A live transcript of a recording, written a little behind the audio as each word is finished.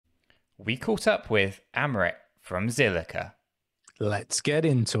we caught up with Amrit from Zilliqa. Let's get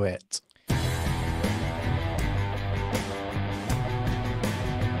into it.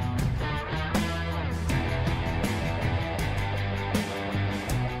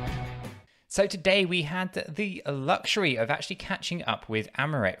 So today we had the luxury of actually catching up with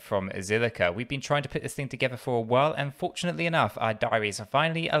Amrit from Zilliqa. We've been trying to put this thing together for a while, and fortunately enough, our diaries are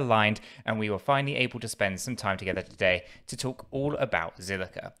finally aligned, and we were finally able to spend some time together today to talk all about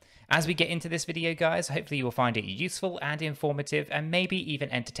Zilliqa. As we get into this video, guys, hopefully you will find it useful and informative, and maybe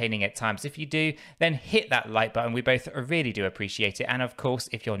even entertaining at times. If you do, then hit that like button. We both really do appreciate it. And of course,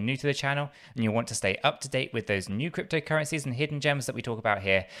 if you're new to the channel and you want to stay up to date with those new cryptocurrencies and hidden gems that we talk about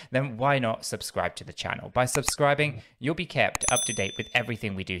here, then why not subscribe to the channel? By subscribing, you'll be kept up to date with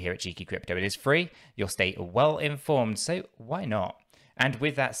everything we do here at Cheeky Crypto. It is free, you'll stay well informed, so why not? And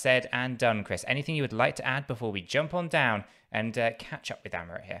with that said and done, Chris, anything you would like to add before we jump on down and catch up with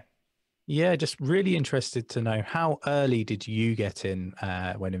Amrit here? Yeah, just really interested to know, how early did you get in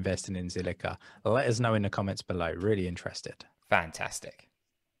when investing in Zilliqa? Let us know in the comments below. Really interested. Fantastic.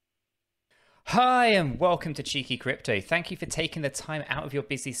 Hi and welcome to Cheeky Crypto. Thank you for taking the time out of your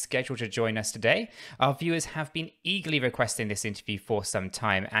busy schedule to join us today. Our viewers have been eagerly requesting this interview for some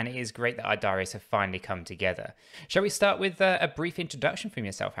time, and it is great that our diaries have finally come together. Shall we start with a brief introduction from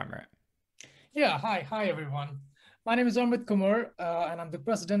yourself, Amrit? Yeah, hi everyone. My name is Amit Kumar, and I'm the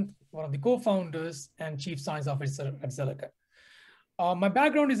president, one of the co-founders and chief science officer at Zilliqa. My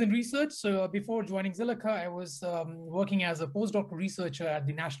background is in research. So before joining Zilliqa, I was working as a postdoctoral researcher at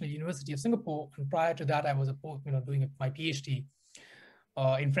the National University of Singapore. And prior to that, I was doing my PhD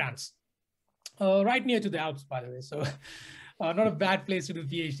in France, right near to the Alps, by the way. So not a bad place to do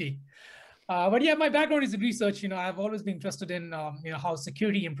PhD. But yeah, my background is in research. I've always been interested in how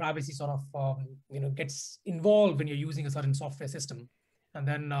security and privacy sort of gets involved when you're using a certain software system. And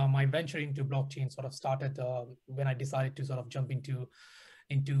then my venture into blockchain sort of started when I decided to sort of jump into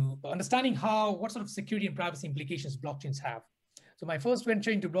understanding what sort of security and privacy implications blockchains have. So my first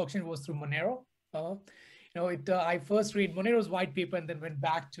venture into blockchain was through Monero. I first read Monero's white paper and then went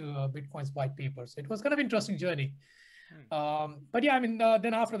back to Bitcoin's white paper. So it was kind of an interesting journey. But yeah,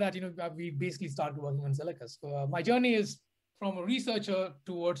 then after that, we basically started working on Zilliqa. So my journey is from a researcher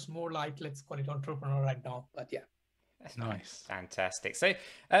towards more like, let's call it entrepreneur right now. But yeah. That's nice. Fantastic. So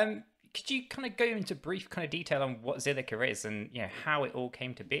could you kind of go into brief kind of detail on what Zilliqa is and how it all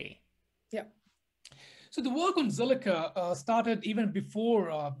came to be? Yeah. So the work on Zilliqa started even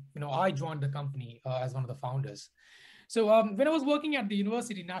before I joined the company as one of the founders. So when I was working at the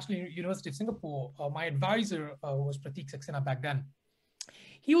National University of Singapore, my advisor was Prateek Saxena back then.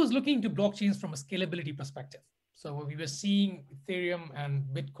 He was looking into blockchains from a scalability perspective. So we were seeing Ethereum and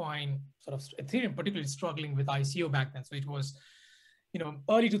Bitcoin, Ethereum particularly struggling with ICO back then. So it was,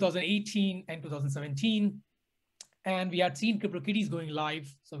 early 2018 and 2017. And we had seen CryptoKitties going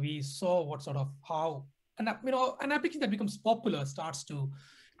live. So we saw how an application that becomes popular starts to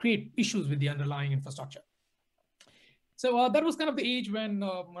create issues with the underlying infrastructure. So that was kind of the age when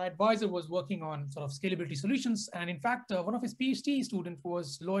my advisor was working on sort of scalability solutions. And in fact, one of his PhD students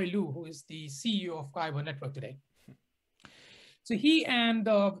was Loy Liu, who is the CEO of Kyber Network today. So he and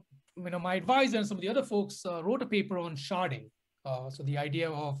my advisor and some of the other folks wrote a paper on sharding. So the idea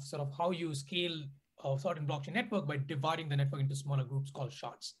of sort of how you scale a certain blockchain network by dividing the network into smaller groups called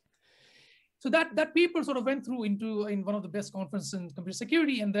shards. So that paper sort of went through in one of the best conferences in computer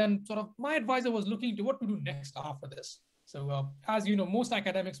security. And then sort of my advisor was looking into what to do next after this. So as you know, most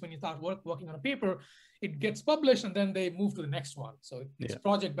academics, when you start working on a paper, it gets published and then they move to the next one. So it's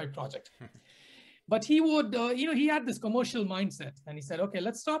project by project. But he would, he had this commercial mindset, and he said, okay,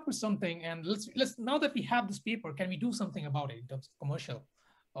 let's start with something, and let's now that we have this paper, can we do something about it in terms of commercial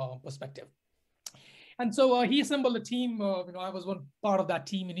perspective? And so he assembled a team. I was one part of that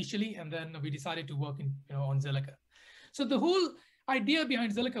team initially, and then we decided to work on Zilliqa. So the whole idea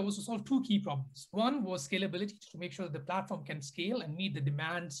behind Zilliqa was to solve two key problems. One was scalability, to make sure that the platform can scale and meet the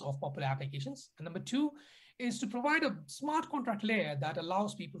demands of popular applications. And number two is to provide a smart contract layer that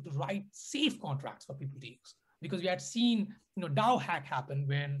allows people to write safe contracts for people to use. Because we had seen, DAO hack happen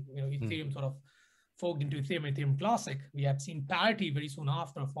when, Ethereum sort of forked into Ethereum and Ethereum Classic. We had seen parity very soon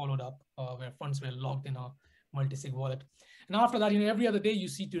after followed up, where funds were locked in a multi-sig wallet. And after that, every other day you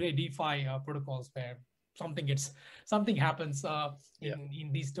see today DeFi protocols where something happens in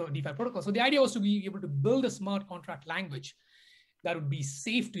these DeFi protocols. So the idea was to be able to build a smart contract language that would be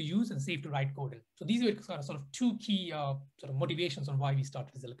safe to use and safe to write code in. So these were sort of two key sort of motivations on why we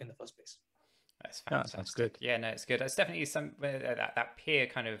started Zilliqa in the first place. That's fantastic. That's good. Yeah, no, it's good. It's definitely that peer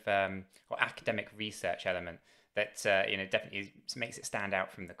kind of or academic research element that definitely makes it stand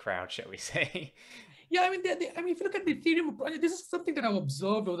out from the crowd, shall we say? Yeah, I mean, if you look at the Ethereum project, this is something that I've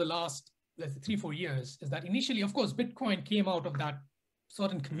observed over the last, let's say, 3-4 years, is that initially, of course, Bitcoin came out of that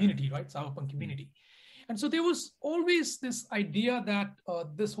certain community, right? Cyberpunk community. And so there was always this idea that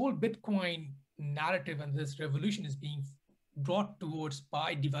this whole Bitcoin narrative and this revolution is being brought towards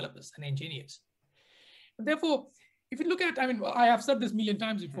by developers and engineers. And therefore, if you look at, I mean, I have said this a million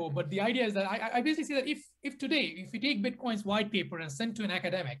times before, but the idea is that I basically say that if today, if you take Bitcoin's white paper and send to an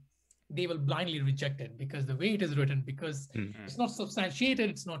academic, they will blindly reject it because the way it is written, because it's not substantiated,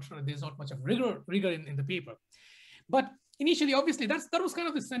 it's not, there's not much of rigor in the paper. But initially, obviously, that was kind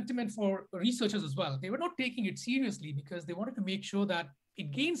of the sentiment for researchers as well. They were not taking it seriously because they wanted to make sure that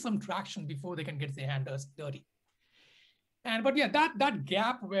it gains some traction before they can get their hands dirty. But yeah, that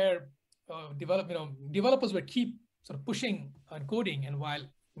gap where developers would keep sort of pushing and coding, and while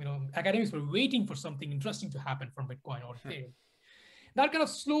academics were waiting for something interesting to happen from Bitcoin or Ethereum, that kind of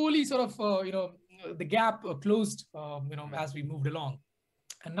slowly sort of the gap closed as we moved along.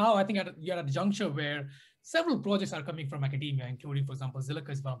 And now I think you're at a juncture where several projects are coming from academia, including, for example, Zilliqa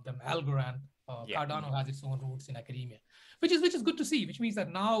is one of them, Algorand, Cardano has its own roots in academia, which is good to see, which means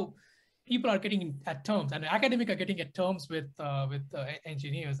that now people are getting at terms, and academic are getting at terms with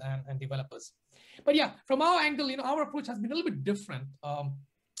engineers and developers. But yeah, from our angle, our approach has been a little bit different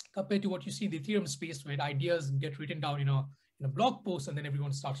compared to what you see in the Ethereum space, where ideas get written down, in a blog post, and then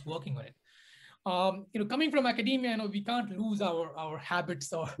everyone starts working on it. Coming from academia, we can't lose our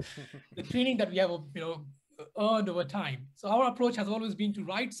habits or the training that we have, earned over time. So our approach has always been to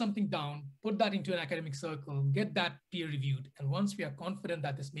write something down, put that into an academic circle, get that peer reviewed. And once we are confident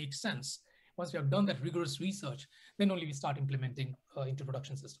that this makes sense, once we have done that rigorous research, then only we start implementing into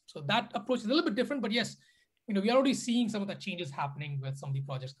production systems. So that approach is a little bit different, but yes, we are already seeing some of the changes happening with some of the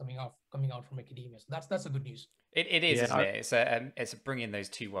projects coming out from academia. So that's a good news. It is, isn't it? It's bringing those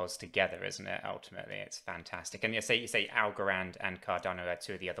two worlds together, isn't it? Ultimately, it's fantastic. And you say Algorand and Cardano are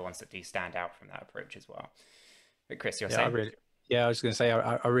two of the other ones that do stand out from that approach as well. But Chris, you're saying? I was going to say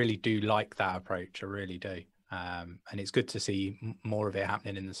I really do like that approach. I really do, and it's good to see more of it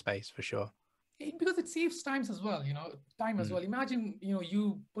happening in the space for sure. Because it saves time as well. As well. Imagine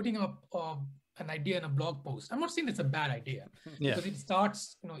you putting up an idea in a blog post. I'm not saying it's a bad idea, because it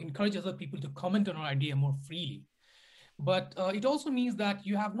starts, encourages other people to comment on our idea more freely. But it also means that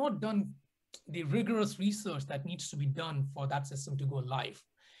you have not done the rigorous research that needs to be done for that system to go live.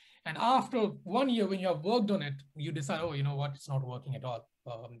 And after 1 year, when you have worked on it, you decide, oh, you know what, it's not working at all.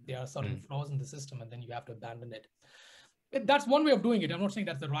 There are certain flaws in the system, and then you have to abandon it. That's one way of doing it. I'm not saying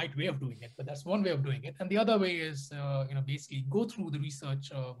that's the right way of doing it, but that's one way of doing it. And the other way is, basically go through the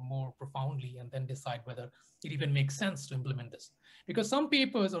research more profoundly and then decide whether it even makes sense to implement this. Because some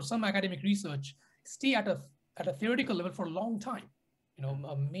papers or some academic research stay at a theoretical level for a long time.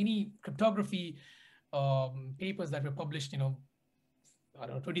 Many cryptography papers that were published,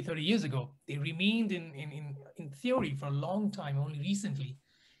 20, 30 years ago, they remained in theory for a long time. Only recently,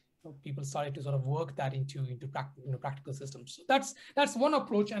 people started to sort of work that into practical systems. So that's one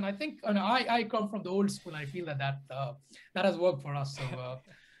approach, and I think I come from the old school. And I feel that has worked for us. So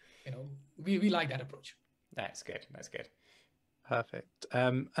we like that approach. That's good. That's good. Perfect.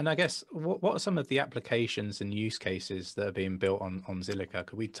 And I guess what are some of the applications and use cases that are being built on Zilliqa?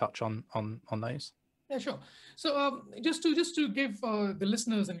 Could we touch on those? Yeah, sure. So just to give the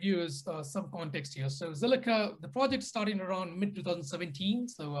listeners and viewers some context here. So Zilliqa, the project started around mid-2017.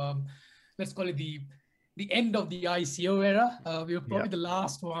 So let's call it the end of the ICO era. We were probably the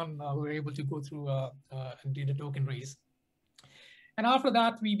last one who were able to go through and do the token raise. And after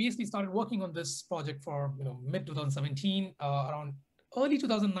that, we basically started working on this project for mid-2017. Around early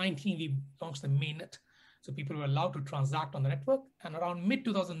 2019, we launched the mainnet. So people were allowed to transact on the network. And around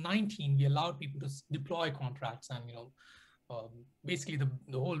mid-2019, we allowed people to deploy contracts. And basically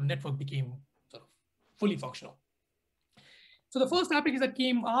the whole network became sort of fully functional. So the first application that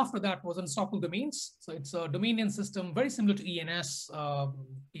came after that was Unstoppable Domains. So it's a domain name system very similar to ENS.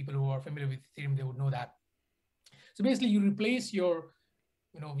 People who are familiar with Ethereum, they would know that. So basically you replace your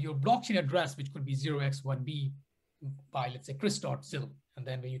blockchain address, which could be 0x1b by, let's say, Chris.zil. And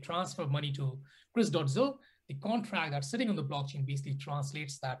then when you transfer money to Chris.zil, the contract that's sitting on the blockchain basically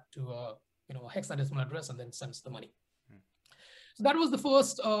translates that to a hexadecimal address and then sends the money. So that was the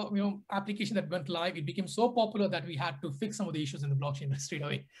first application that went live. It became so popular that we had to fix some of the issues in the blockchain straight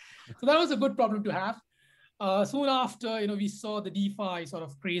away. So that was a good problem to have. Soon after, we saw the DeFi sort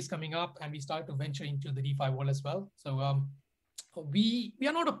of craze coming up, and we started to venture into the DeFi world as well. So we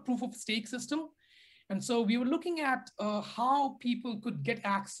are not a proof of stake system. And so we were looking at how people could get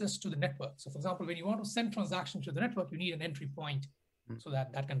access to the network. So for example, when you want to send transactions to the network, you need an entry point so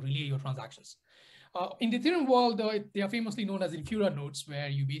that can relay your transactions. In the Ethereum world, they are famously known as Infura nodes, where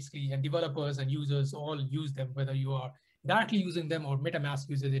you basically, and developers and users all use them, whether you are directly using them or MetaMask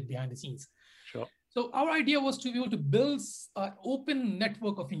uses it behind the scenes. Sure. So our idea was to be able to build an open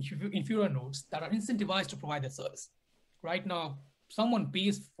network of Infura nodes that are incentivized to provide that service. Right now, someone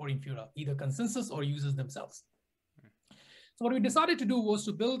pays for Infura, either consensus or users themselves. So what we decided to do was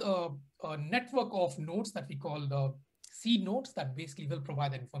to build a network of nodes that we call seed nodes that basically will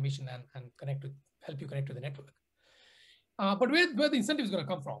provide that information and help you connect to the network. But where the incentive is going to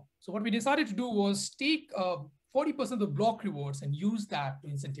come from? So what we decided to do was take 40% of the block rewards and use that to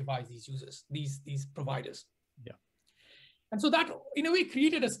incentivize these users, these providers. Yeah. And so that, in a way,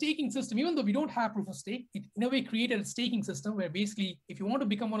 created a staking system. Even though we don't have proof of stake, it in a way created a staking system where basically, if you want to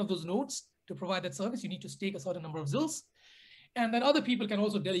become one of those nodes to provide that service, you need to stake a certain number of ZILs. And then other people can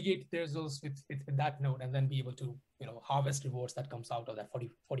also delegate their ZILs with that node and then be able to, harvest rewards that comes out of that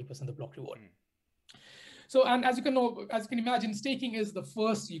 40% of the block reward. So, and as you can imagine, staking is the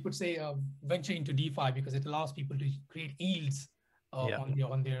first, you could say, venture into DeFi because it allows people to create yields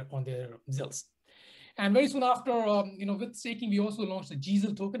on their ZILs. And very soon after, with staking, we also launched a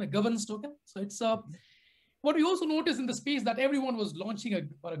GZIL token, a governance token. So it's what we also noticed in the space that everyone was launching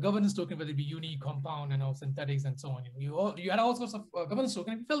a governance token, whether it be Uni, Compound, and synthetics, and so on. You had all sorts of governance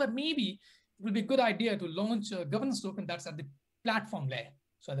token. And we felt that maybe it would be a good idea to launch a governance token that's at the platform layer,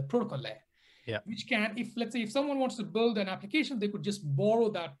 so at the protocol layer. Yeah. Which can, let's say, if someone wants to build an application, they could just borrow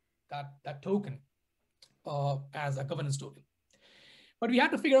that token as a governance token. But we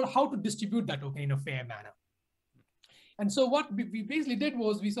had to figure out how to distribute that token in a fair manner. And so what we basically did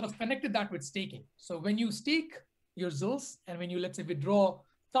was we sort of connected that with staking. So when you stake your ZILs and when you, let's say, withdraw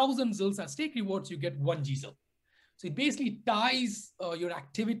 1,000 ZILs as stake rewards, you get 1 GZIL. So it basically ties your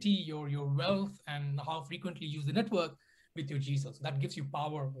activity, your wealth, and how frequently you use the network with your GZIL. So that gives you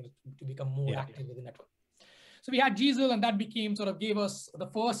power to become more active with the network. So we had GZIL, and that gave us the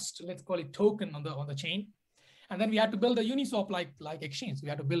first, let's call it, token on the chain. And then we had to build a Uniswap like exchange. So we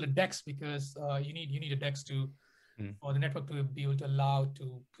had to build a DEX because you need a DEX for the network to be able to allow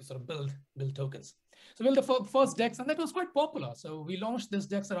to sort of build tokens. So we built the first DEX, and that was quite popular. So we launched this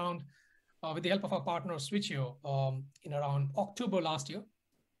DEX around with the help of our partner Switcheo in around October last year.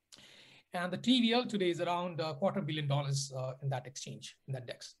 And the TVL today is around $250 million in that exchange, in that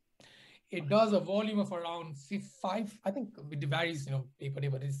DEX. It does a volume of around 5, I think it varies, day per day,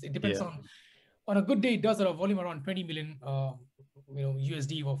 but it depends on a good day, it does a volume around 20 million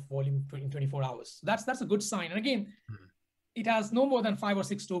USD of volume in 24 hours. So that's a good sign. And again, it has no more than 5 or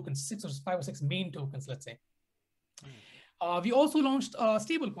 6 tokens, 5 or 6 main tokens, let's say. We also launched a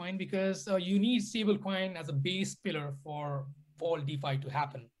stablecoin because you need stablecoin as a base pillar for all DeFi to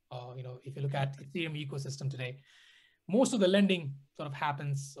happen. If you look at Ethereum ecosystem today, most of the lending sort of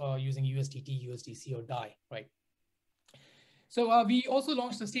happens using USDT, USDC, or DAI, right? So we also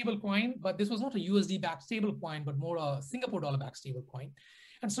launched a stable coin, but this was not a USD-backed stable coin, but more a Singapore dollar-backed stable coin.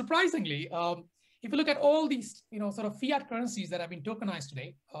 And surprisingly, if you look at all these, sort of fiat currencies that have been tokenized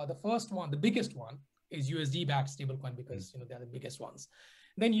today, the first one, the biggest one, is USD-backed stable coin because they're the biggest ones.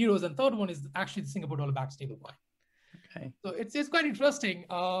 Then euros, and third one is actually the Singapore dollar-backed stable coin. Okay. So it's quite interesting.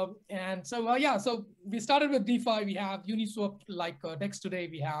 And so, so we started with DeFi. We have Uniswap like DEX today.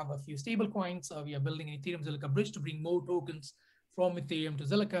 We have a few stable coins. We are building an Ethereum Zilliqa bridge to bring more tokens from Ethereum to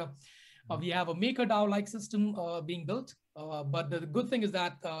Zilliqa. We have a MakerDAO-like system being built. But the good thing is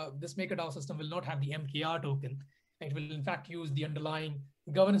that this MakerDAO system will not have the MKR token. It will, in fact, use the underlying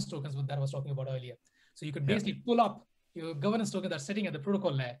governance tokens that I was talking about earlier. So you could basically pull up your governance token that's sitting at the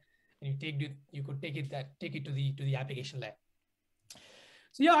protocol layer, and you could take it to the application layer.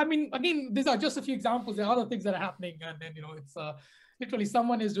 So yeah, I mean, again, these are just a few examples. There are other things that are happening, and then it's literally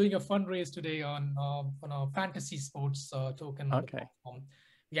someone is doing a fundraise today on a fantasy sports token. Okay.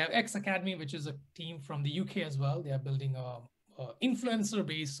 We have X Academy, which is a team from the UK as well. They are building a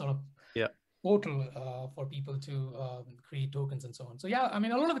influencer-based sort of portal for people to create tokens and so on. So yeah, I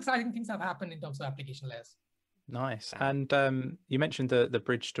mean, a lot of exciting things have happened in terms of application layers. Nice. And you mentioned the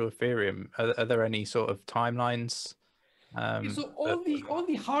bridge to Ethereum. Are there any sort of timelines? So all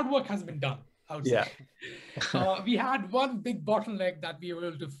the hard work has been done, I would say. We had one big bottleneck that we were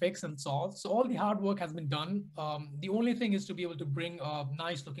able to fix and solve. So all the hard work has been done. The only thing is to be able to bring a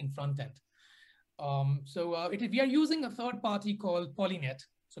nice looking front end. We are using a third party called Polynet.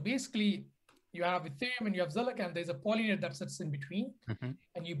 So basically, you have Ethereum and you have Zilliqa, and there's a Polynet that sits in between.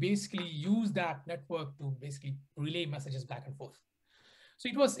 And you basically use that network to basically relay messages back and forth. So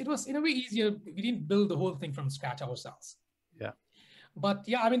it was in a way easier. We didn't build the whole thing from scratch ourselves. Yeah. But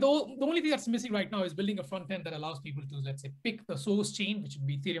yeah, I mean, the only thing that's missing right now is building a front end that allows people to, let's say, pick the source chain, which would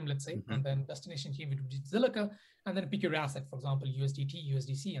be Ethereum, let's say, and then destination chain, which would be Zilliqa, and then pick your asset, for example, USDT,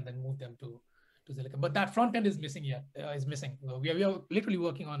 USDC, and then move them to Zilliqa. But that front end is missing yet, is missing. We are literally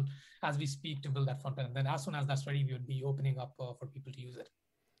working on, as we speak, to build that front end. And then as soon as that's ready, we would be opening up for people to use it.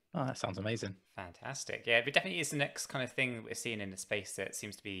 Oh, that sounds amazing. Fantastic. Yeah, it definitely is the next kind of thing that we're seeing in the space that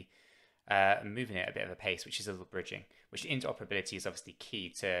seems to be moving at a bit of a pace, which is a little bridging, which interoperability is obviously key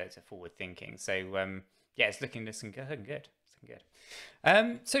to forward thinking. So yeah, it's looking good.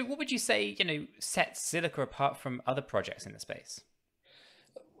 So what would you say, sets Zilliqa apart from other projects in the space?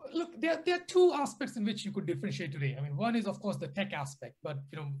 Look, there are two aspects in which you could differentiate today. I mean, one is, of course, the tech aspect. But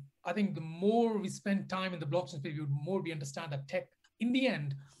I think the more we spend time in the blockchain space, the more we understand that tech, in the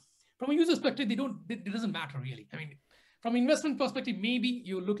end, from a user perspective, it doesn't matter really. I mean, from an investment perspective, maybe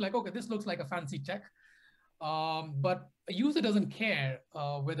you look like, okay, this looks like a fancy tech. But a user doesn't care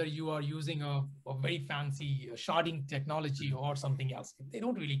whether you are using a very fancy sharding technology or something else. They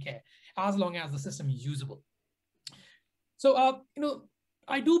don't really care, as long as the system is usable. So,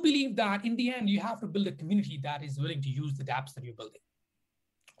 I do believe that in the end, you have to build a community that is willing to use the dApps that you're building,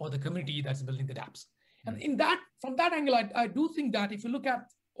 or the community that's building the dApps. And from that angle, I do think that if you look at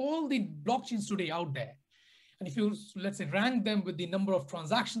all the blockchains today out there, and if you, let's say, rank them with the number of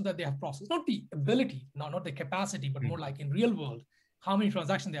transactions that they have processed, not the ability, not the capacity, but more like in real world, how many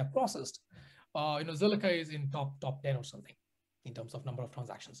transactions they have processed, Zilliqa is in top 10 or something in terms of number of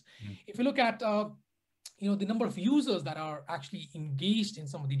transactions. If you look at the number of users that are actually engaged in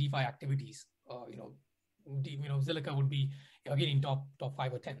some of the DeFi activities, Zilliqa would be again in top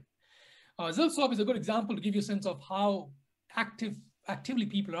 5 or 10. ZilSwap is a good example to give you a sense of how actively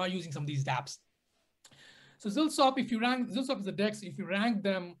people are using some of these dApps. So ZilSwap is a DEX. If you rank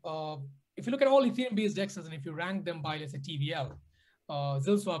them, if you look at all Ethereum-based DEXs, and if you rank them by, let's say, TVL,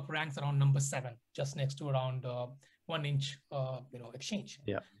 ZilSwap ranks around number 7, just next to around 1inch, exchange.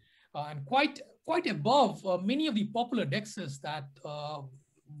 Yeah. And quite above many of the popular DEXs that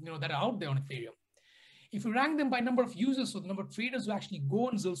that are out there on Ethereum. If you rank them by number of users, so the number of traders who actually go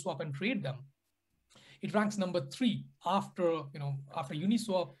on ZilSwap and trade them, it ranks number 3 after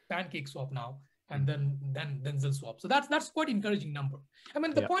Uniswap, PancakeSwap now, and then ZilSwap. So that's quite encouraging number. I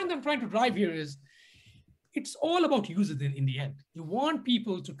mean, the point I'm trying to drive here is it's all about users in the end. You want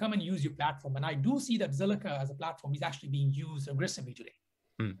people to come and use your platform, and I do see that Zilliqa as a platform is actually being used aggressively today.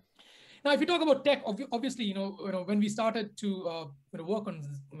 Now, if you talk about tech, obviously, when we started to work on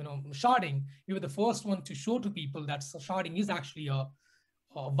sharding, we were the first one to show to people that sharding is actually a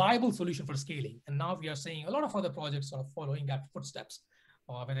viable solution for scaling. And now we are seeing a lot of other projects sort of following that footsteps.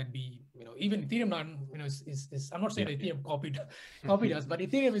 Whether it be, even Ethereum now, is I'm not saying that Ethereum copied us, but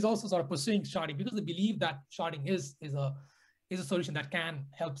Ethereum is also sort of pursuing sharding because they believe that sharding is a solution that can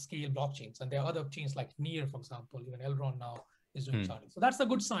help scale blockchains. And there are other chains like Near, for example, even Elrond now is doing sharding. So that's a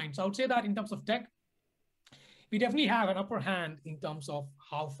good sign. So I would say that in terms of tech, we definitely have an upper hand in terms of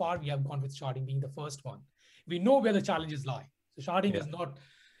how far we have gone with sharding being the first one. We know where the challenges lie. So sharding is not,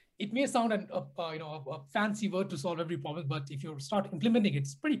 it may sound a fancy word to solve every problem, but if you start implementing it,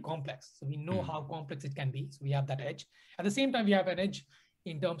 it's pretty complex. So we know how complex it can be. So we have that edge. At the same time, we have an edge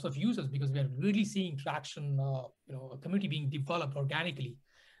in terms of users because we are really seeing traction, a community being developed organically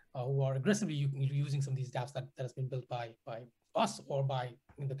who are aggressively using some of these dApps that has been built by us or by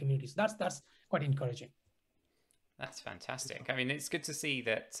the community. So that's quite encouraging. That's fantastic. I mean, it's good to see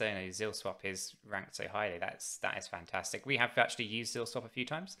that ZilSwap is ranked so highly. That is fantastic. We have actually used ZilSwap a few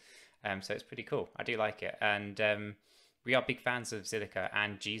times, so it's pretty cool. I do like it, and we are big fans of Zilliqa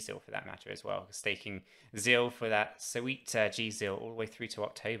and GZIL for that matter as well. Staking ZIL for that sweet GZIL all the way through to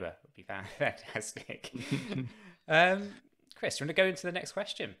October would be fantastic. Chris, do you want to go into the next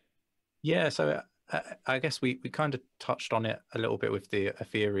question? Yeah, so I guess we kind of touched on it a little bit with the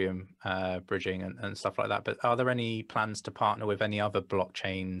Ethereum bridging and stuff like that, but are there any plans to partner with any other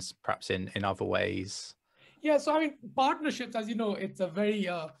blockchains, perhaps in other ways? Yeah, so I mean, partnerships, as you know, it's a very,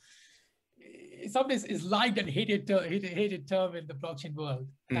 sometimes is liked and hated term in the blockchain world.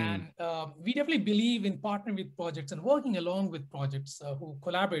 And we definitely believe in partnering with projects and working along with projects who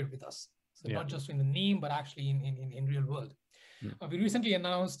collaborate with us. So not just in the name, but actually in real world. We recently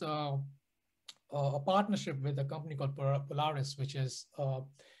announced a partnership with a company called Polaris, which is a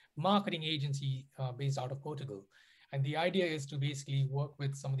marketing agency based out of Portugal. And the idea is to basically work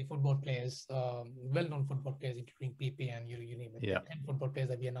with some of the football players, well-known football players, including Pepe and you name it, 10 football players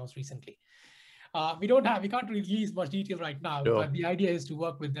that we announced recently. We can't release much detail right now, but the idea is to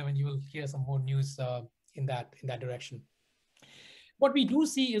work with them, and you will hear some more news in that direction. what we do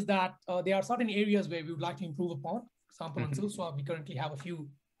see is that there are certain areas where we would like to improve upon. For example, on Mhm. ZilSwap, we currently have a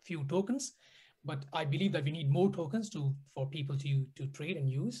few tokens, but I believe that we need more tokens for people to trade and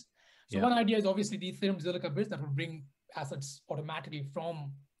use. So Yeah. one idea is obviously the Ethereum Zilliqa bridge that will bring assets automatically from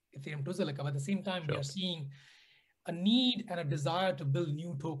Ethereum to Zilliqa. But at the same time, we Sure. are seeing a need and a desire to build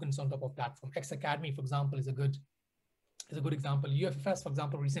new tokens on top of platform. X Academy, for example, is a good example. UFFS, for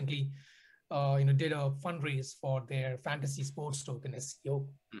example, recently did a fundraise for their fantasy sports token SCO.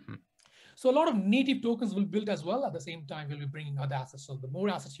 Mhm. So a lot of native tokens will build as well. At the same time, we'll be bringing other assets. So the more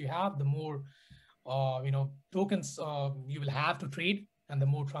assets you have, the more tokens you will have to trade, and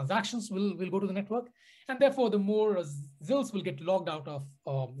the more transactions will go to the network, and therefore the more Zills will get logged out of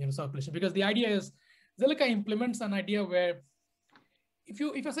circulation. Because the idea is Zilliqa implements an idea where if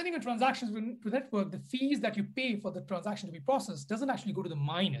you're sending a transaction to the network, the fees that you pay for the transaction to be processed doesn't actually go to the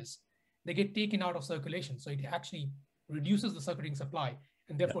miners. They get taken out of circulation. So it actually reduces the circulating supply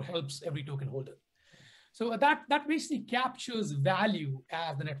and therefore helps every token holder. So that basically captures value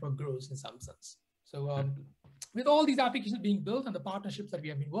as the network grows in some sense. So with all these applications being built and the partnerships that we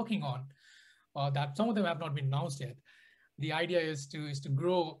have been working on, that some of them have not been announced yet, the idea is to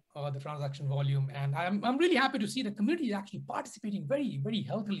grow the transaction volume. And I'm really happy to see the community is actually participating very, very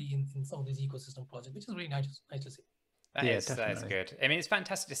healthily in some of these ecosystem projects, which is really nice to see. That Yeah, is definitely. good. I mean, it's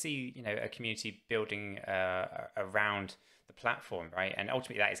fantastic to see, a community building around the platform, right? And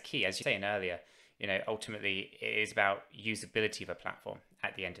ultimately, that is key. As you were saying earlier, ultimately, it is about usability of a platform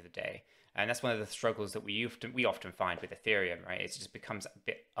at the end of the day. And that's one of the struggles that we often find with Ethereum, right? It just becomes a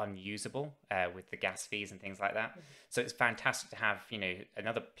bit unusable with the gas fees and things like that. So it's fantastic to have,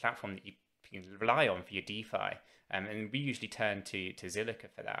 another platform that you can rely on for your DeFi. And we usually turn to Zilliqa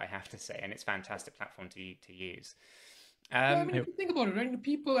for that, I have to say. And it's a fantastic platform to use. I mean, if you think about it, right?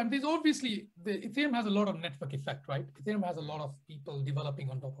 People, and there's obviously, the Ethereum has a lot of network effect, right? Ethereum has a lot of people developing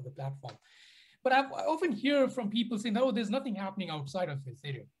on top of the platform. But I often hear from people saying, "Oh, there's nothing happening outside of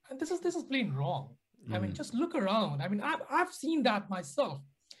Ethereum," and this is plain wrong. I mean, just look around. I mean, I've seen that myself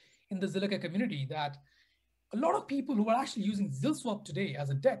in the Zilliqa community, that a lot of people who are actually using ZilSwap today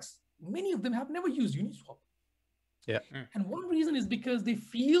as a DEX, many of them have never used Uniswap. Yeah. And one reason is because they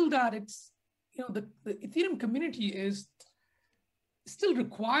feel that it's, the Ethereum community still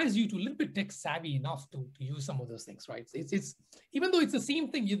requires you to a little bit tech savvy enough to use some of those things, right? It's even though it's the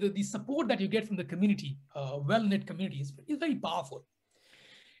same thing, the support that you get from the community, well-knit community is very powerful.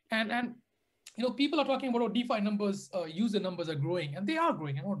 And people are talking about DeFi numbers, user numbers are growing, and they are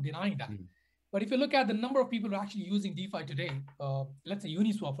growing. I'm not denying that. But if you look at the number of people who are actually using DeFi today, let's say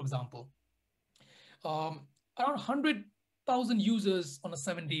Uniswap, for example, around 100,000 users on a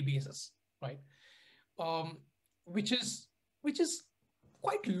 7-day basis, right? Which is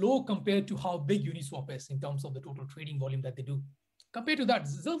quite low compared to how big Uniswap is in terms of the total trading volume that they do. Compared to that,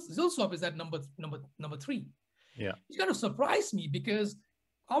 ZilSwap is at number 3. Yeah. It's kind of surprised me because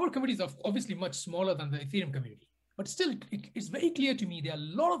our communities are obviously much smaller than the Ethereum community. But still, it's very clear to me there are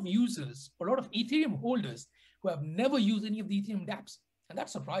a lot of users, a lot of Ethereum holders who have never used any of the Ethereum dApps. And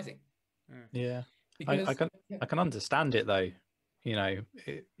that's surprising. Yeah. Because, I can understand it though.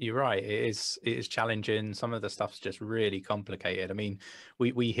 You're right. It is challenging. Some of the stuff's just really complicated. I mean,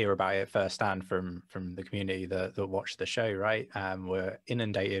 we hear about it firsthand from the community that watch the show, right? We're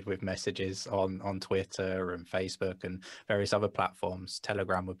inundated with messages on Twitter and Facebook and various other platforms.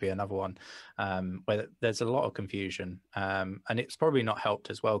 Telegram would be another one, where there's a lot of confusion, and it's probably not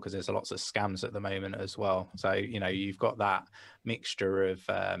helped as well because there's lots of scams at the moment as well. So you've got that mixture of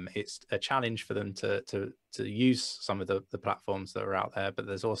it's a challenge for them to use some of the platforms that are out there, but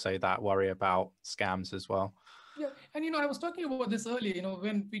there's also that worry about scams as well. Yeah, and I was talking about this earlier.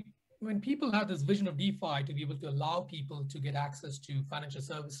 When people have this vision of DeFi to be able to allow people to get access to financial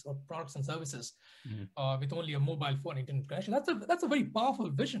service or products and services with only a mobile phone internet connection, that's a very powerful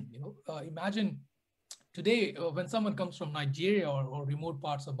vision. Imagine today when someone comes from Nigeria or remote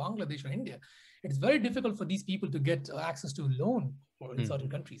parts of Bangladesh or India, it's very difficult for these people to get access to a loan in certain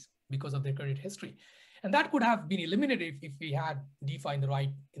countries because of their credit history. And that could have been eliminated if we had DeFi in the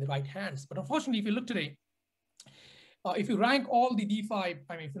right hands. But unfortunately, if you look today, if you rank all the DeFi,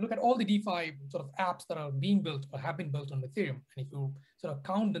 if you look at all the DeFi sort of apps that are being built or have been built on Ethereum, and if you sort of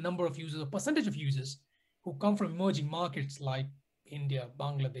count the number of users or percentage of users who come from emerging markets like India,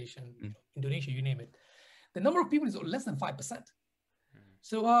 Bangladesh, and Indonesia, you name it, the number of people is less than 5%.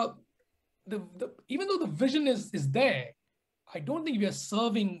 So even though the vision is there, I don't think we are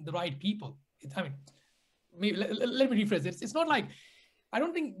serving the right people. Maybe let me rephrase it. It's not like, I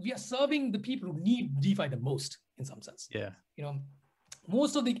don't think we are serving the people who need DeFi the most in some sense. Yeah.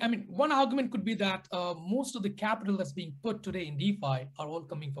 most of the, I mean, one argument could be that most of the capital that's being put today in DeFi are all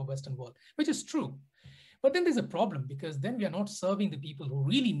coming from Western world, which is true. But then there's a problem, because then we are not serving the people who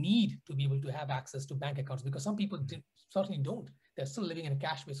really need to be able to have access to bank accounts, because some people certainly don't. They're still living in a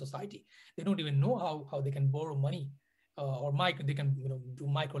cash-based society. They don't even know how they can borrow money or they can do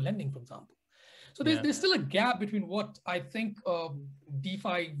micro lending, for example. So there's still a gap between what I think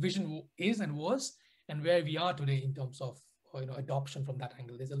DeFi vision is and was, and where we are today in terms of adoption from that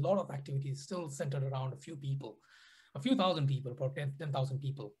angle. There's a lot of activities still centered around a few people, a few thousand people, about 10,000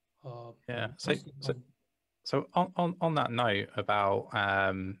 people. So on that note about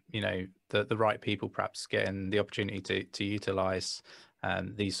the right people perhaps getting the opportunity to utilize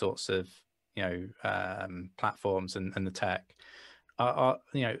these sorts of platforms and the tech, are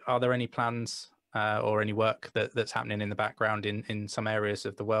there any plans or any work that's happening in the background in some areas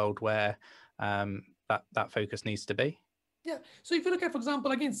of the world where that focus needs to be? Yeah. So if you look at, for example,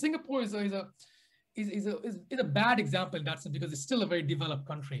 again, Singapore is a bad example in that sense, because it's still a very developed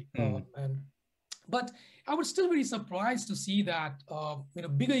country, but I was still very surprised to see that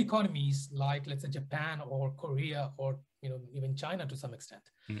bigger economies like, let's say, Japan or Korea or even China to some extent.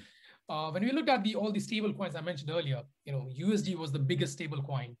 When we looked at all the stable coins I mentioned earlier, USD was the biggest stable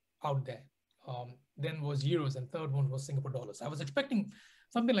coin out there. Then was euros, and third one was Singapore dollars. I was expecting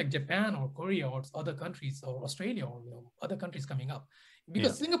something like Japan or Korea or other countries, or Australia, or other countries coming up,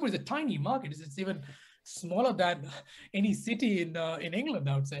 because Singapore is a tiny market. It's even smaller than any city in England,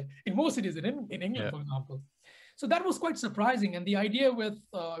 I would say, in most cities in England, for example. So that was quite surprising. And the idea with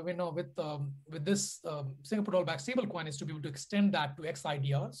this Singapore dollar backed stablecoin is to be able to extend that to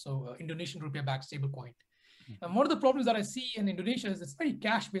XIDR, so Indonesian rupiah backed stablecoin. And one of the problems that I see in Indonesia is it's a very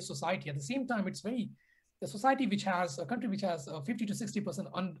cash-based society. At the same time, it's a society which has a country which has 50 to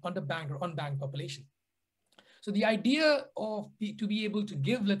 60% underbanked or unbanked population. So the idea to be able to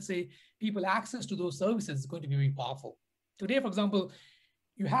give, let's say, people access to those services is going to be very powerful. Today, for example,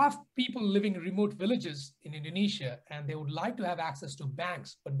 you have people living in remote villages in Indonesia, and they would like to have access to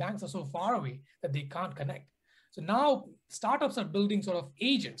banks, but banks are so far away that they can't connect. So now startups are building sort of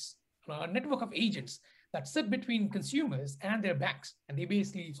agents, a network of agents that sit between consumers and their banks, and they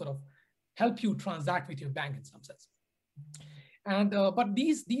basically sort of help you transact with your bank in some sense. And but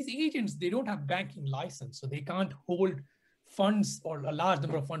these agents, they don't have banking license, so they can't hold funds or a large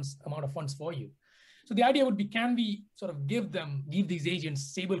number of amount of funds for you. So the idea would be, can we sort of give these agents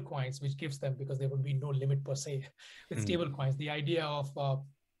stable coins, which gives them, because there would be no limit per se with stable coins. The idea of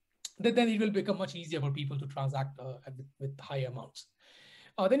that then it will become much easier for people to transact with higher amounts.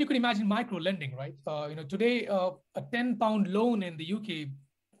 Then you could imagine micro lending, right? Today a £10 loan in the UK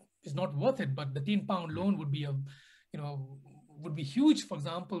is not worth it, but the £10 loan would be would be huge. For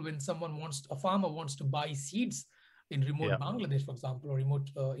example, when a farmer wants to buy seeds in remote Bangladesh, for example, or remote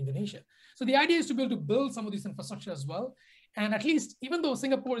Indonesia. So the idea is to be able to build some of this infrastructure as well. And at least, even though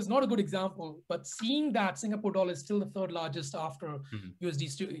Singapore is not a good example, but seeing that Singapore dollar is still the third largest after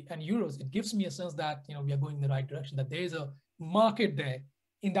USD and euros, it gives me a sense that we are going in the right direction, that there is a market there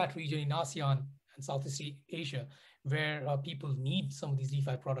in that region, in ASEAN and Southeast Asia, where people need some of these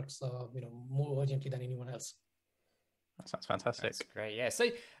DeFi products more urgently than anyone else. That's fantastic. That's great. Yeah. So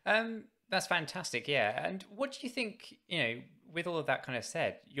that's fantastic. Yeah. And what do you think, with all of that kind of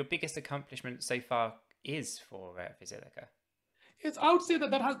said, your biggest accomplishment so far is for Zilliqa? I would say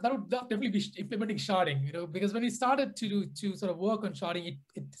that would definitely be implementing sharding, because when we started to sort of work on sharding,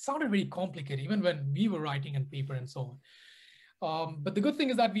 it sounded very complicated, even when we were writing on paper and so on. But the good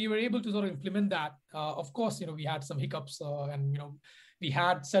thing is that we were able to sort of implement that. Of course, we had some hiccups and, we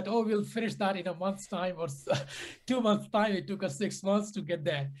had said, oh, we'll finish that in a month's time or 2 months time. It took us 6 months to get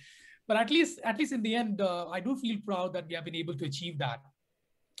there. But at least in the end, I do feel proud that we have been able to achieve that.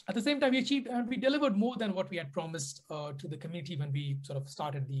 At the same time, we delivered more than what we had promised to the community when we sort of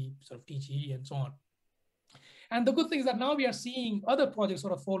started the sort of TGE and so on. And the good thing is that now we are seeing other projects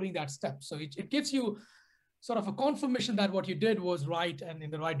sort of following that step. So it gives you sort of a confirmation that what you did was right and in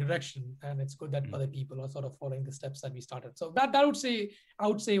the right direction. And it's good that other people are sort of following the steps that we started. So that I would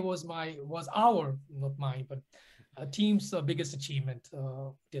say was our, not mine, but team's biggest achievement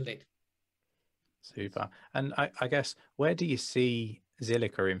till date. Super. And I guess, where do you see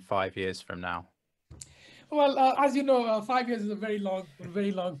Zilliqa in 5 years from now? Well, as you know, 5 years is a very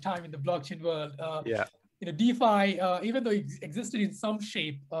long time in the blockchain world. DeFi, even though it existed in some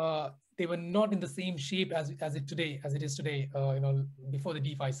shape, they were not in the same shape as it is today. Before the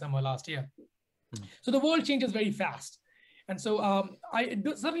DeFi summer last year. So the world changes very fast, and so I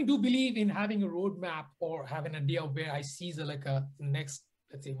certainly do believe in having a roadmap or have an idea of where I see Zilliqa in the next,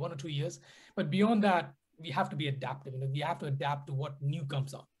 let's say, 1 or 2 years. But beyond that, we have to be adaptive. We have to adapt to what new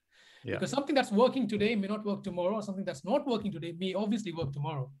comes on. Yeah. Because something that's working today may not work tomorrow. Or something that's not working today may obviously work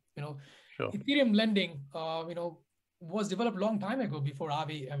tomorrow. Sure. Ethereum lending, was developed a long time ago before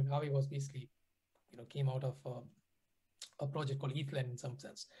Aave. I mean, Aave was basically, came out of a project called ETHLend in some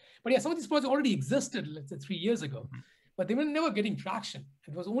sense. But yeah, some of these projects already existed, let's say 3 years ago, but they were never getting traction.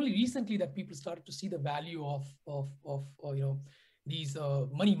 It was only recently that people started to see the value of these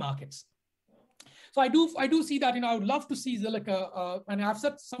money markets. So I do see that. I would love to see Zilliqa, and I've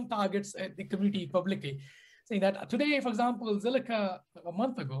set some targets at the community publicly, saying that today, for example, Zilliqa, a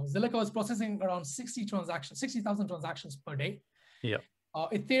month ago, Zilliqa was processing around 60,000 transactions per day. Yeah.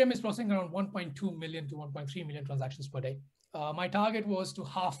 Ethereum is processing around 1.2 million to 1.3 million transactions per day. My target was to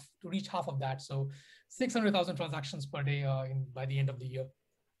reach half of that, so 600,000 transactions per day by the end of the year.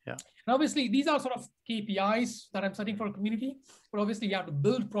 Yeah. And obviously, these are sort of KPIs that I'm setting for a community, but obviously, you have to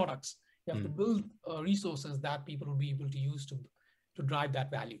build products. You have to build resources that people will be able to use to drive that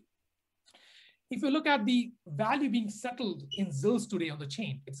value. If you look at the value being settled in ZILs today on the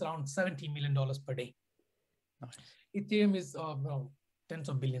chain, it's around $70 million per day. Nice. Ethereum is tens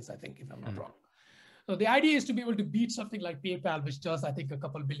of billions, I think, if I'm not wrong. So the idea is to be able to beat something like PayPal, which does, I think, a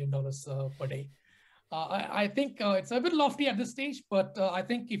couple $1 billion per day. I think it's a bit lofty at this stage, but I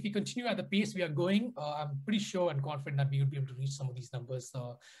think if we continue at the pace we are going, I'm pretty sure and confident that we would be able to reach some of these numbers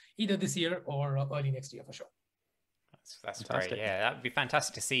either this year or early next year for sure. That's great. Yeah, that would be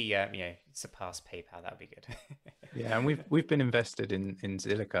fantastic to see. Surpass PayPal. That would be good. Yeah, and we've been invested in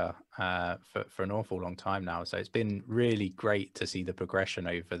Zilliqa for an awful long time now. So it's been really great to see the progression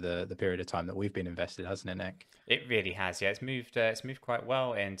over the period of time that we've been invested, hasn't it, Nick? It really has. Yeah, it's moved quite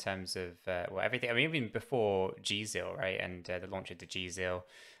well in terms of everything. I mean, even before GZIL, right, and the launch of the GZIL,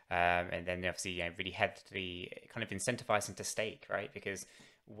 and then obviously really heavily kind of incentivizing to stake, right, because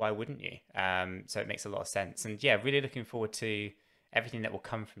why wouldn't you? So it makes a lot of sense, and yeah, really looking forward to everything that will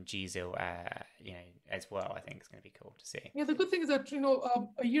come from GZIL, as well. I think it's going to be cool to see. Yeah, the good thing is that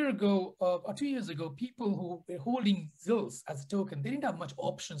a year ago or 2 years ago, people who were holding ZILs as a token, they didn't have much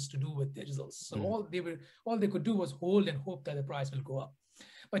options to do with their ZILs. So all they could do was hold and hope that the price will go up.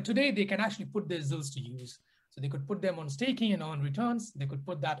 But today they can actually put their ZILs to use. So they could put them on staking and on returns. They could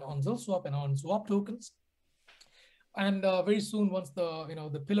put that on ZILSwap and on swap tokens. And very soon, once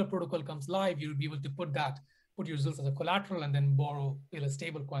the Pillar protocol comes live, you'll be able to put your ZILs as a collateral and then borrow Pillar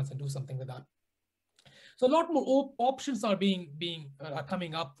stable coins and do something with that. So a lot more options are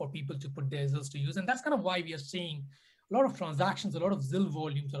coming up for people to put their ZILs to use, and that's kind of why we are seeing a lot of transactions, a lot of ZIL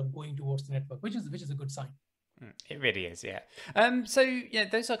volumes are going towards the network, which is a good sign. It really is, yeah. So yeah,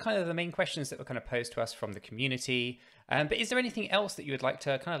 those are kind of the main questions that were kind of posed to us from the community. But is there anything else that you would like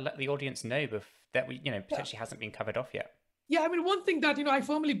to kind of let the audience know that we potentially hasn't been covered off yet? Yeah, I mean, one thing that I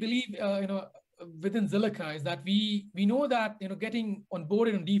firmly believe within Zilliqa is that we know that getting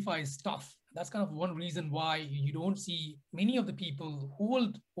onboarded on DeFi is tough. That's kind of one reason why you don't see many of the people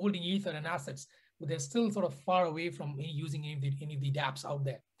holding Ether and assets, but they're still sort of far away from using any of the dApps out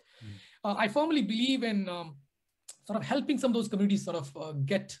there. I firmly believe in sort of helping some of those communities sort of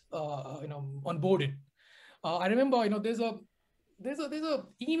get onboarded. I remember there's a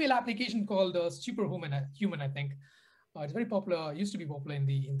email application called Superhuman, I think. It's very popular. Used to be popular in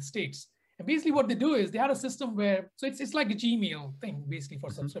the States. And basically, what they do is they had a system where it's like a Gmail thing basically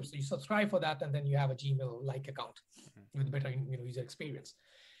for subscription. So you subscribe for that, and then you have a Gmail-like account with better user experience.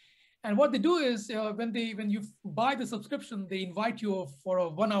 And what they do is when you buy the subscription, they invite you for a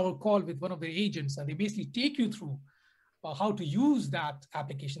 1-hour call with one of their agents, and they basically take you through how to use that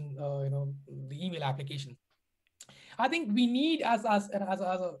application, the email application. I think we need as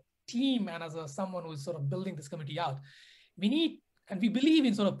a team and as someone who's sort of building this community out, we need and we believe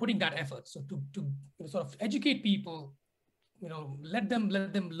in sort of putting that effort. So to sort of educate people, let them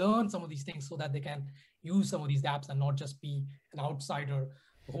learn some of these things so that they can use some of these apps and not just be an outsider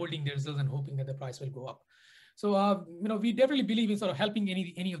holding their ZILs and hoping that the price will go up. So we definitely believe in sort of helping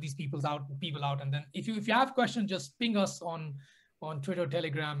any of these people out. And then if you have questions, just ping us on Twitter,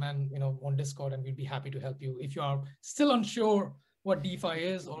 Telegram, and on Discord, and we'd be happy to help you. If you are still unsure what DeFi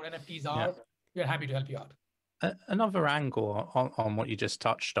is or NFTs are, we're happy to help you out. Another angle on what you just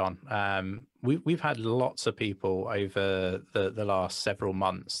touched on, we've had lots of people over the last several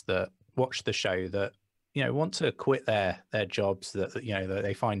months that watch the show that want to quit their jobs that that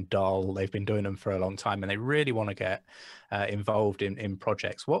they find dull. They've been doing them for a long time, and they really want to get involved in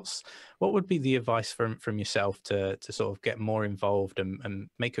projects. What would be the advice from yourself to sort of get more involved and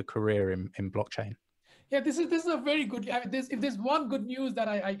make a career in blockchain? Yeah, this is a very good. I mean, if there's one good news that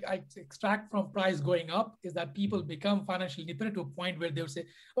I extract from price going up is that people become financially independent to a point where they'll say,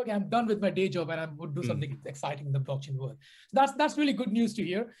 okay, I'm done with my day job and I would do something exciting in the blockchain world. So that's really good news to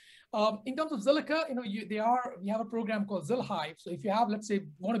hear. In terms of Zilliqa, we have a program called ZilHive. So if you have, let's say,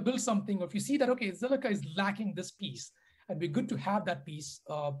 want to build something, or if you see that okay, Zilliqa is lacking this piece, and it'd be good to have that piece.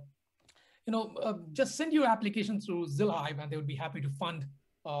 Just send your application through ZilHive, and they would be happy to fund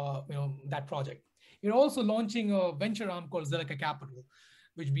that project. You're also launching a venture arm called Zilliqa Capital,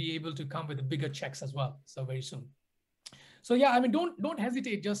 which will be able to come with bigger checks as well. So very soon. So yeah, I mean, don't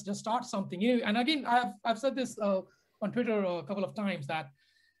hesitate. Just start something. And again, I've said this on Twitter a couple of times that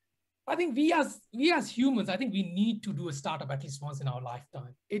I think we as humans, I think we need to do a startup at least once in our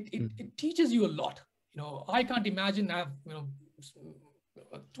lifetime. It teaches you a lot. I can't imagine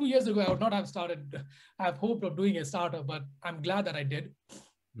 2 years ago, I would not have started. I have hoped of doing a startup, but I'm glad that I did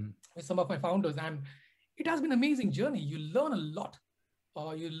with some of my founders. And it has been an amazing journey. You learn a lot.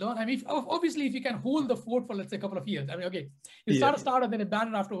 You learn, I mean, obviously, if you can hold the fort for, let's say, a couple of years, I mean, okay, you start a startup, then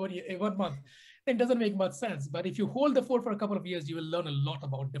abandon after 1 month, then it doesn't make much sense. But if you hold the fort for a couple of years, you will learn a lot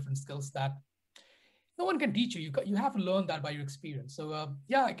about different skills that no one can teach you. You have to learn that by your experience. So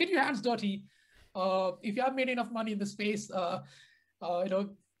yeah, get your hands dirty. If you have made enough money in the space,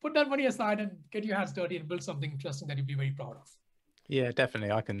 put that money aside and get your hands dirty and build something interesting that you'd be very proud of. Yeah,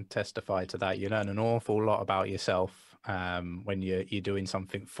 definitely. I can testify to that. You learn an awful lot about yourself when you're doing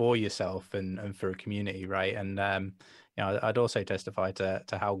something for yourself and for a community, right? And I'd also testify to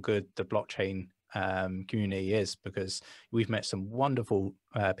how good the blockchain community is, because we've met some wonderful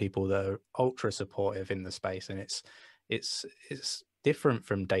people that are ultra supportive in the space, and it's different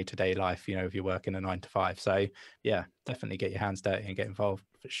from day-to-day life, if you're working a 9 to 5. So yeah, definitely get your hands dirty and get involved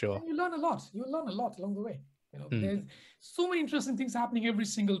for sure. And you learn a lot. You learn a lot along the way. There's so many interesting things happening every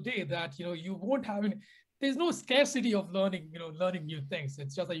single day that you won't have. There's no scarcity of learning new things.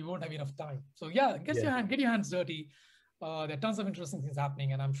 It's just that you won't have enough time. So yeah, get your hands dirty. There are tons of interesting things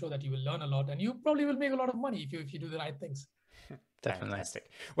happening, and I'm sure that you will learn a lot, and you probably will make a lot of money if you do the right things. Definitely. Fantastic.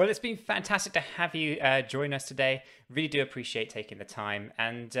 Well, it's been fantastic to have you join us today. Really do appreciate taking the time,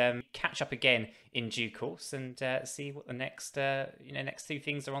 and catch up again in due course and see what the next next 2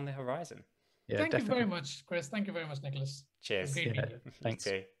 things are on the horizon. Yeah, Thank you very much, Chris. Thank you very much, Nicholas. Cheers. Great meeting you. Thanks.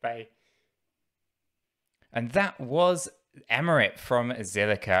 Bye. And that was Emrit from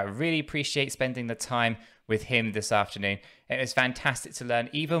Zilliqa. I really appreciate spending the time with him this afternoon. It was fantastic to learn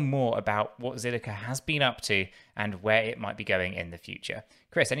even more about what Zilliqa has been up to and where it might be going in the future.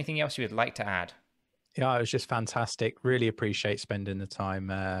 Chris, anything else you would like to add? Yeah, it was just fantastic. Really appreciate spending the time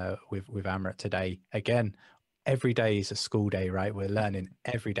with Emrit today. Again, every day is a school day, right? We're learning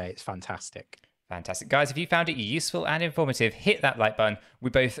every day. It's fantastic. Fantastic. Guys, if you found it useful and informative, hit that like button. We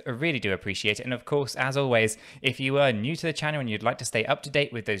both really do appreciate it. And of course, as always, if you are new to the channel and you'd like to stay up to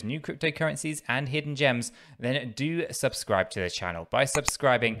date with those new cryptocurrencies and hidden gems, then do subscribe to the channel. By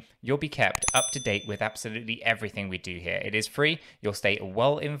subscribing, you'll be kept up to date with absolutely everything we do here. It is free. You'll stay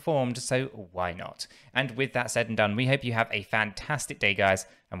well informed, so why not? And with that said and done, we hope you have a fantastic day, guys,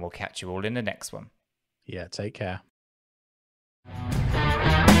 and we'll catch you all in the next one. Yeah, take care.